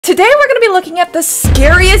Today we're going to be looking at the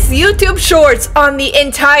scariest YouTube shorts on the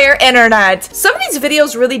entire internet. Some of these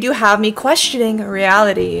videos really do have me questioning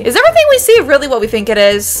reality. Is everything we see really what we think it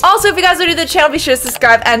is? Also, if you guys are new to the channel, be sure to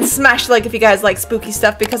subscribe and smash the like if you guys like spooky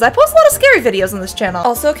stuff because I post a lot of scary videos on this channel.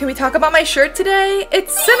 Also, can we talk about my shirt today?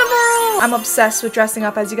 It's Cinnamoroll! I'm obsessed with dressing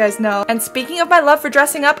up, as you guys know. And speaking of my love for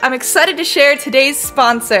dressing up, I'm excited to share today's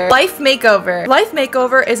sponsor, Life Makeover. Life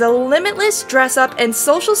Makeover is a limitless dress up and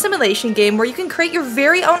social simulation game where you can create your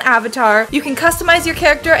very own avatar. You can customize your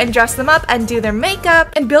character and dress them up and do their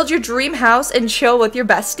makeup and build your dream house and chill with your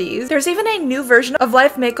besties. There's even a new version of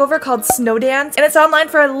Life Makeover called Snow Dance, and it's online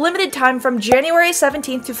for a limited time from January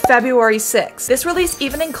 17th to February 6th. This release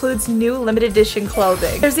even includes new limited edition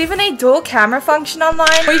clothing. There's even a dual camera function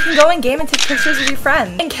online where you can go in game and take pictures with your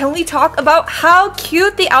friends. And can we talk about how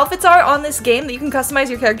cute the outfits are on this game that you can customize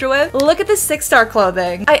your character with? Look at this 6-star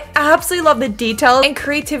clothing. I absolutely love the detail and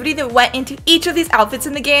creativity that went into each of these outfits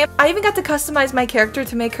in the game. I even got to customize my character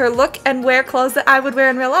to make her look and wear clothes that I would wear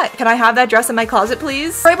in real life. Can I have that dress in my closet,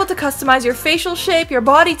 please? You're able to customize your facial shape, your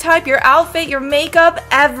body type, your outfit, your makeup,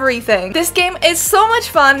 everything. This game is so much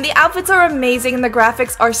fun. The outfits are amazing and the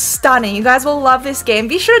graphics are stunning. You guys will love this game.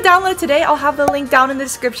 Be sure to download today. I'll have the link down in the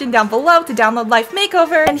description down below to download Life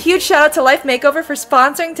Makeover. And huge shout out to Life Makeover for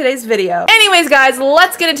sponsoring today's video. Anyways, guys,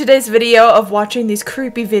 let's get into today's video of watching these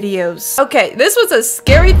creepy videos. Okay, this was a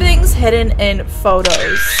scary things hidden in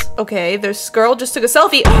photos. Okay, this girl just took a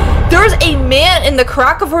selfie. There's a man in the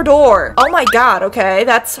crack of her door. Oh my god, okay,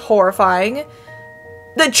 that's horrifying.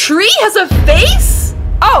 The tree has a face?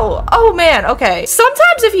 Oh man, okay.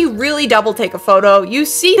 Sometimes if you really double take a photo, you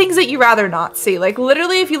see things that you rather not see. Like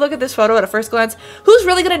literally, if you look at this photo at a first glance, who's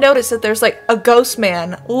really gonna notice that there's like a ghost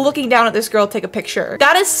man looking down at this girl take a picture?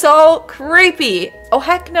 That is so creepy. Oh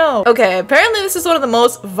heck no. Okay, apparently this is one of the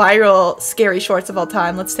most viral scary shorts of all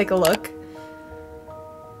time. Let's take a look.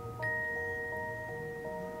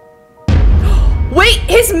 Wait,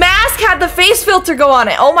 his mask had the face filter go on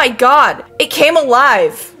it. Oh my god. It came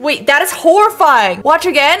alive. Wait, that is horrifying. Watch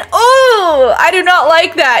again. Oh, I do not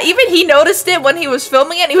like that. Even he noticed it when he was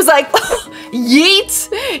filming it. He was like,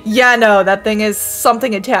 yeet. Yeah, no, that thing is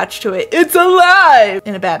something attached to it. It's alive.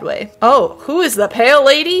 In a bad way. Oh, who is the pale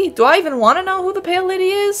lady? Do I even want to know who the pale lady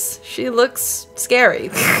is? She looks scary.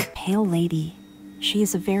 Pale lady. She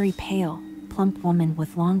is a very pale, plump woman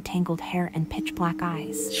with long tangled hair and pitch black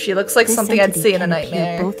eyes. She looks like something I'd see in a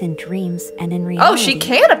nightmare. Both in dreams and in reality. Oh, she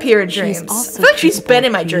can appear in dreams. I feel like she's been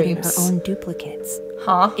in my dreams. Her own duplicates.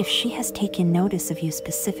 Huh? If she has taken notice of you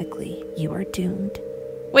specifically, you are doomed.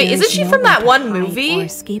 Wait, isn't she from that one movie? Or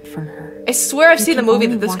escape from her. I swear I've seen the movie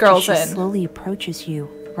that this girl's in. She slowly approaches you,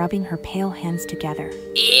 rubbing her pale hands together.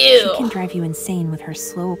 Ew. She can drive you insane with her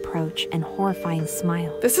slow approach and horrifying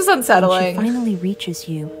smile. This is unsettling. When she finally reaches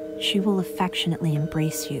you, she will affectionately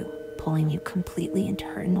embrace you, pulling you completely into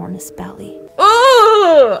her enormous belly.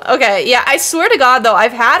 Ooh! Okay, yeah, I swear to god though,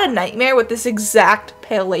 I've had a nightmare with this exact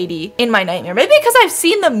pale lady in my nightmare. Maybe because I've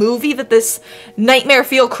seen the movie that this nightmare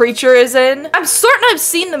feel creature is in. I'm certain I've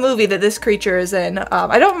seen the movie that this creature is in.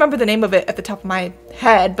 I don't remember the name of it at the top of my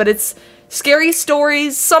head, but it's Scary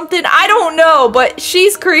Stories something, I don't know, but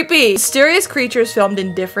she's creepy. Mysterious creatures filmed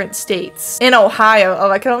in different states. In Ohio, oh,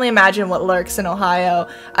 I can only imagine what lurks in Ohio.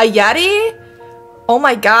 A Yeti? Oh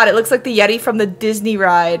my god, it looks like the Yeti from the Disney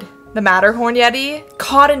ride. The Matterhorn Yeti?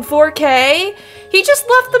 Caught in 4K? He just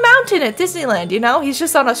left the mountain at Disneyland, you know? He's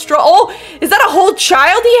just on a stroll. Oh, is that a whole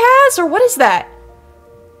child he has? Or what is that?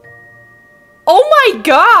 Oh my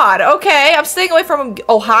god, okay, I'm staying away from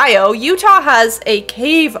Ohio. Utah has a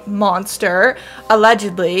cave monster,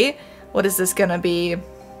 allegedly. What is this gonna be?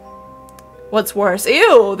 What's worse?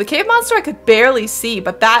 Ew, the cave monster I could barely see,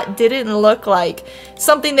 but that didn't look like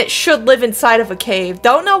something that should live inside of a cave.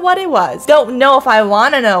 Don't know what it was. Don't know if I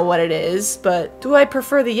want to know what it is, but do I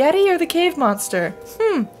prefer the Yeti or the cave monster?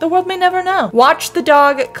 The world may never know. Watch the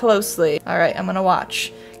dog closely. All right, I'm gonna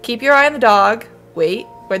watch. Keep your eye on the dog. Wait,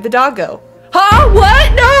 where'd the dog go? Huh?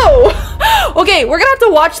 What? No! Okay, we're gonna have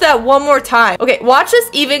to watch that one more time. Okay, watch this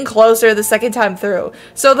even closer the second time through.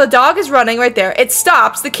 So the dog is running right there. It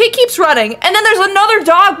stops. The kid keeps running. And then there's another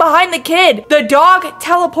dog behind the kid. The dog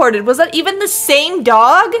teleported. Was that even the same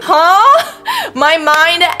dog? Huh? My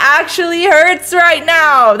mind actually hurts right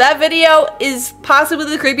now. That video is possibly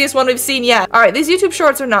the creepiest one we've seen yet. All right, these YouTube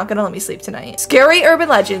shorts are not gonna let me sleep tonight. Scary urban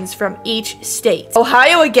legends from each state.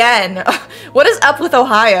 Ohio again. What is up with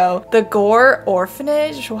Ohio? The Gore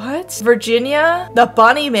Orphanage? What? Virginia? The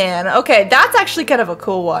Bunny Man. Okay, that's actually kind of a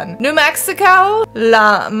cool one. New Mexico?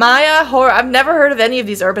 La Maya Horror. I've never heard of any of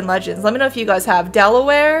these urban legends. Let me know if you guys have.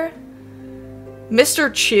 Delaware?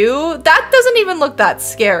 Mr. Chew? That doesn't even look that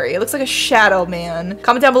scary. It looks like a shadow man.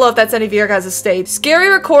 Comment down below if that's any of your guys' state. Scary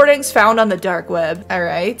recordings found on the dark web. All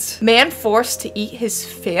right. Man forced to eat his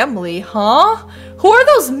family, huh? Who are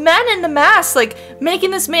those men in the mask, like,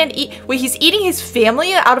 making this man eat? Wait, he's eating his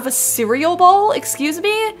family out of a cereal bowl? Excuse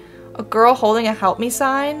me? A girl holding a help me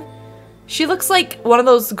sign? She looks like one of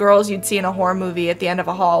those girls you'd see in a horror movie at the end of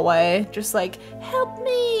a hallway. Just like, help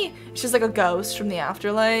me. She's like a ghost from the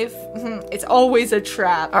afterlife. It's always a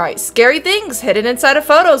trap. All right, scary things hidden inside of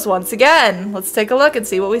photos once again. Let's take a look and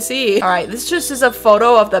see what we see. All right, this just is a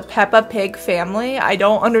photo of the Peppa Pig family. I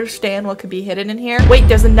don't understand what could be hidden in here. Wait,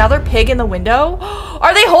 there's another pig in the window?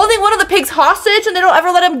 Are they holding one of the pigs hostage and they don't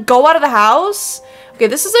ever let him go out of the house? Okay,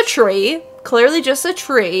 this is a tree. Clearly just a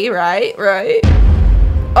tree, right? Right.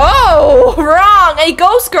 Oh, wrong! A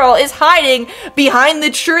ghost girl is hiding behind the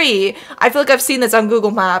tree. I feel like I've seen this on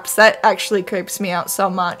Google Maps. That actually creeps me out so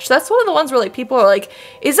much. That's one of the ones where like people are like,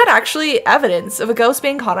 is that actually evidence of a ghost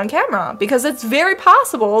being caught on camera? Because it's very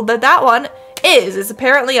possible that that one is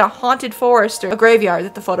apparently a haunted forest or a graveyard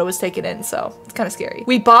that the photo was taken in, so it's kind of scary.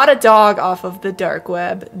 We bought a dog off of the dark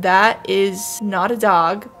web. That is not a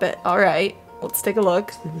dog, but all right. Let's take a look.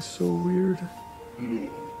 This thing is so weird.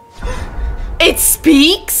 It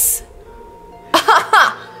speaks?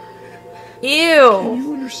 Ew. Can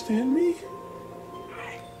you understand me?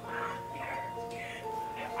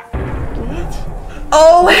 What?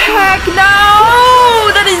 Oh, heck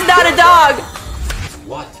no! That is not a dog.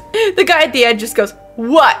 What? The guy at the end just goes,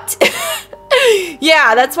 what?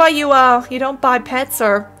 Yeah, that's why you don't buy pets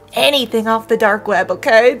or anything off the dark web,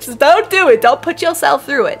 okay? Just don't do it. Don't put yourself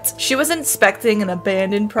through it. She was inspecting an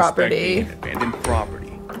abandoned property.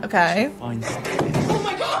 Okay. Oh my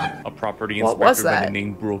God! A property What was inspector by that? the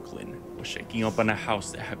name Brooklyn was checking up on a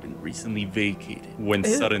house that had been recently vacated when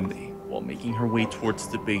suddenly, while making her way towards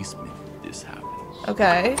the basement, this happened.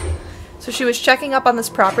 Okay. So she was checking up on this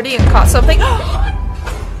property and caught something.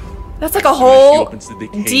 That's like a whole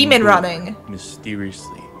demon running.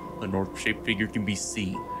 Mysteriously, a north-shaped figure can be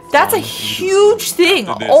seen. That's a huge thing.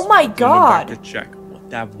 Oh my God. To check what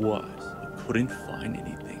that was, but couldn't find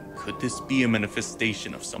anything. Could this be a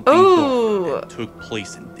manifestation of something dark that took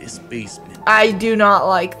place in this basement? I do not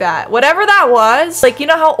like that. Whatever that was, like, you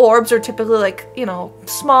know how orbs are typically like, you know,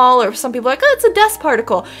 small, or some people are like, oh, it's a dust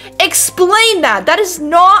particle. Explain that. That is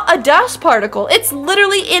not a dust particle. It's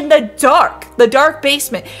literally in the dark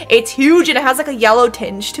basement. It's huge and it has like a yellow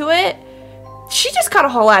tinge to it. She just caught a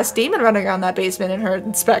whole ass demon running around that basement in her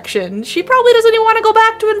inspection. She probably doesn't even want to go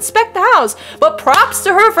back to inspect the house. But props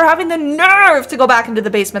to her for having the nerve to go back into the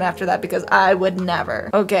basement after that, because I would never.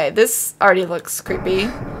 Okay, this already looks creepy.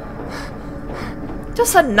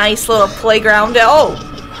 Just a nice little playground. Oh,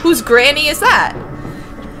 whose granny is that?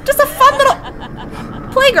 Just a fun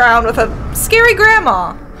little playground with a scary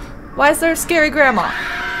grandma. Why is there a scary grandma?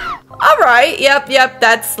 All right, yep,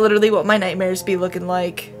 that's literally what my nightmares be looking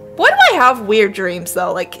like. Why do I have weird dreams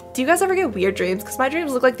though? Like, do you guys ever get weird dreams? Because my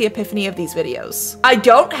dreams look like the epiphany of these videos. I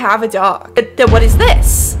don't have a dog. Then what is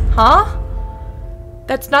this? Huh?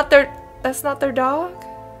 That's not their dog?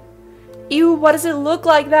 Ew, what does it look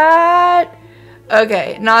like that?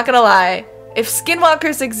 Okay, not gonna lie. If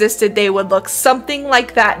skinwalkers existed, they would look something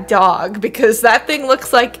like that dog, because that thing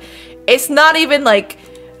looks like it's not even like,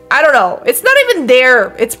 I don't know. It's not even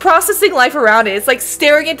there. It's processing life around it. It's like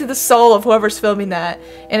staring into the soul of whoever's filming that.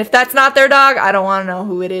 And if that's not their dog, I don't want to know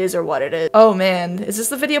who it is or what it is. Oh man, is this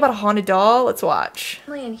the video about a haunted doll? Let's watch.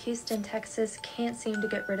 Family in Houston, Texas can't seem to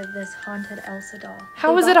get rid of this haunted Elsa doll.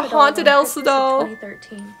 How is it a haunted Elsa doll?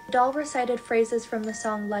 2013. The doll recited phrases from the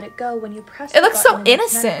song Let It Go when you press It looks so button in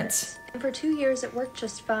its innocent. necklace. And for 2 years it worked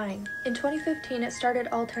just fine. In 2015 it started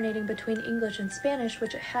alternating between English and Spanish,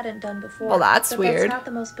 which it hadn't done before. Well, that's but weird. That's not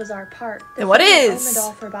the most bizarre part. Then what family is? owned the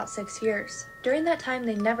doll for about 6 years. During that time,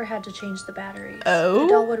 they never had to change the batteries. Oh? The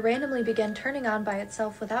doll would randomly begin turning on by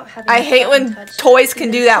itself without having I its hate button when touched. toys can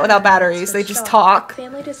Even do that without sooner when it batteries. They switched just off. talk. The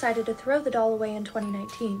family decided to throw the doll away in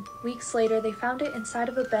 2019. Weeks later, they found it inside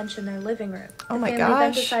of a bench in their living room. Oh my The family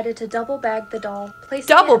then gosh. decided to double bag the doll, placing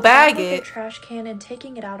Double it at the bag bottom of it? their trash can and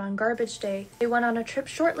taking it out on garbage day. They went on a trip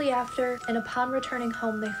shortly after, and upon returning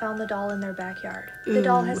home, they found the doll in their backyard. The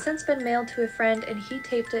doll has since been mailed to a friend, and he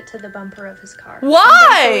taped it to the bumper of his car. Why?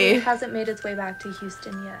 Thankfully, it hasn't made its way back to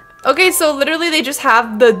Houston yet. Okay, so literally they just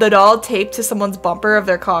have the doll taped to someone's bumper of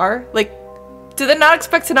their car? Like, do they not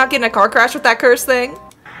expect to not get in a car crash with that cursed thing?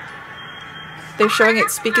 They're showing it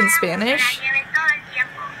speaking Spanish?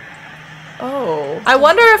 Oh. I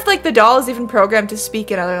wonder if like the doll is even programmed to speak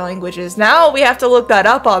in other languages. Now we have to look that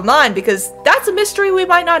up online because that's a mystery we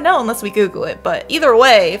might not know unless we Google it. But either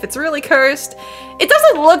way, if it's really cursed, it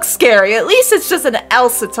doesn't look scary. At least it's just an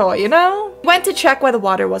Elsa toy, you know? Went to check why the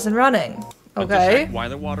water wasn't running. Okay. Why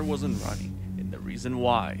the water wasn't running, and the reason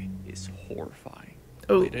why is horrifying.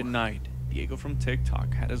 Ooh. Late at night, Diego from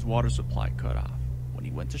TikTok had his water supply cut off. When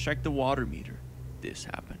he went to check the water meter, this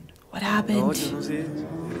happened. What happened?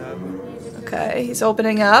 Okay, he's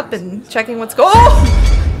opening up and checking what's going on.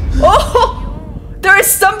 Oh! There is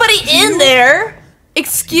somebody in there!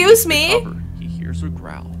 Excuse me? He hears her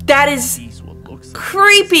growl. That is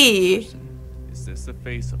creepy. Is this the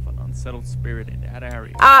face of an unsettled spirit in that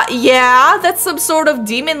area? Yeah, that's some sort of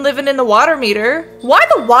demon living in the water meter. Why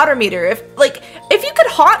the water meter? If you could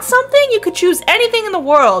haunt something, you could choose anything in the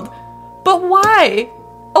world. But why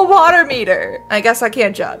a water meter? I guess I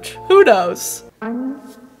can't judge. Who knows? 1,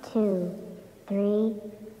 2, 3,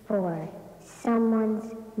 4.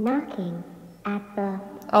 Someone's knocking at the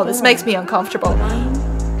Oh, this makes me uncomfortable.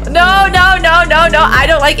 No, no, no, no, no. I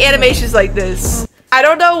don't like animations like this. I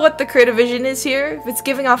don't know what the creative vision is here. If it's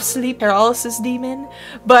giving off sleep paralysis demon.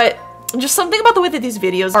 But just something about the way that these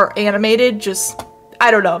videos are animated just... I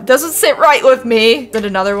don't know. Doesn't sit right with me. Is it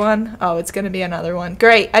another one? Oh, it's gonna be another one.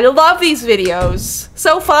 Great. I love these videos.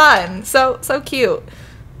 So fun. So cute.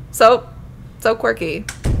 So quirky.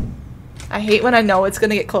 I hate when I know it's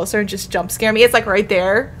gonna get closer and just jump scare me. It's like right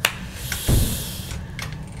there.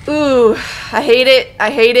 Ooh, I hate it. I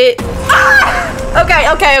hate it. Ah!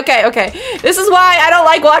 Okay. This is why I don't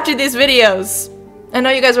like watching these videos. I know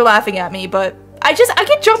you guys are laughing at me, but I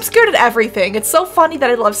get jump scared at everything. It's so funny that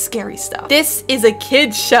I love scary stuff. This is a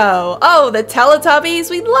kid's show. Oh, the Teletubbies.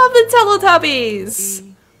 We love the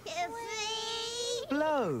Teletubbies.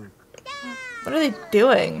 Hello. What are they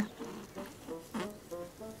doing?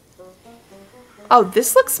 Oh,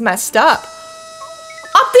 this looks messed up.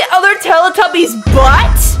 Up the other Teletubby's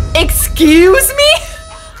butt? Excuse me?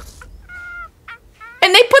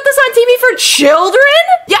 And they put this on TV for children?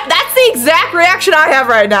 Yeah, that's the exact reaction I have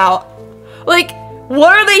right now. Like,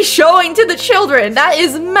 what are they showing to the children? That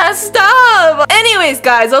is messed up. Anyways,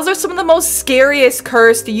 guys, those are some of the most scariest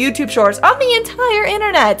cursed YouTube shorts on the entire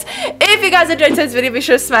internet. If you guys enjoyed today's video, be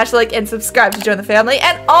sure to smash the like and subscribe to join the family.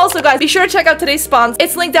 And also, guys, be sure to check out today's sponsor.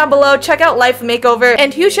 It's linked down below. Check out Life Makeover.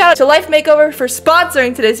 And huge shout out to Life Makeover for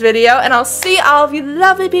sponsoring today's video. And I'll see all of you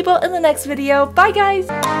lovely people in the next video. Bye,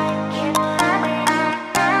 guys.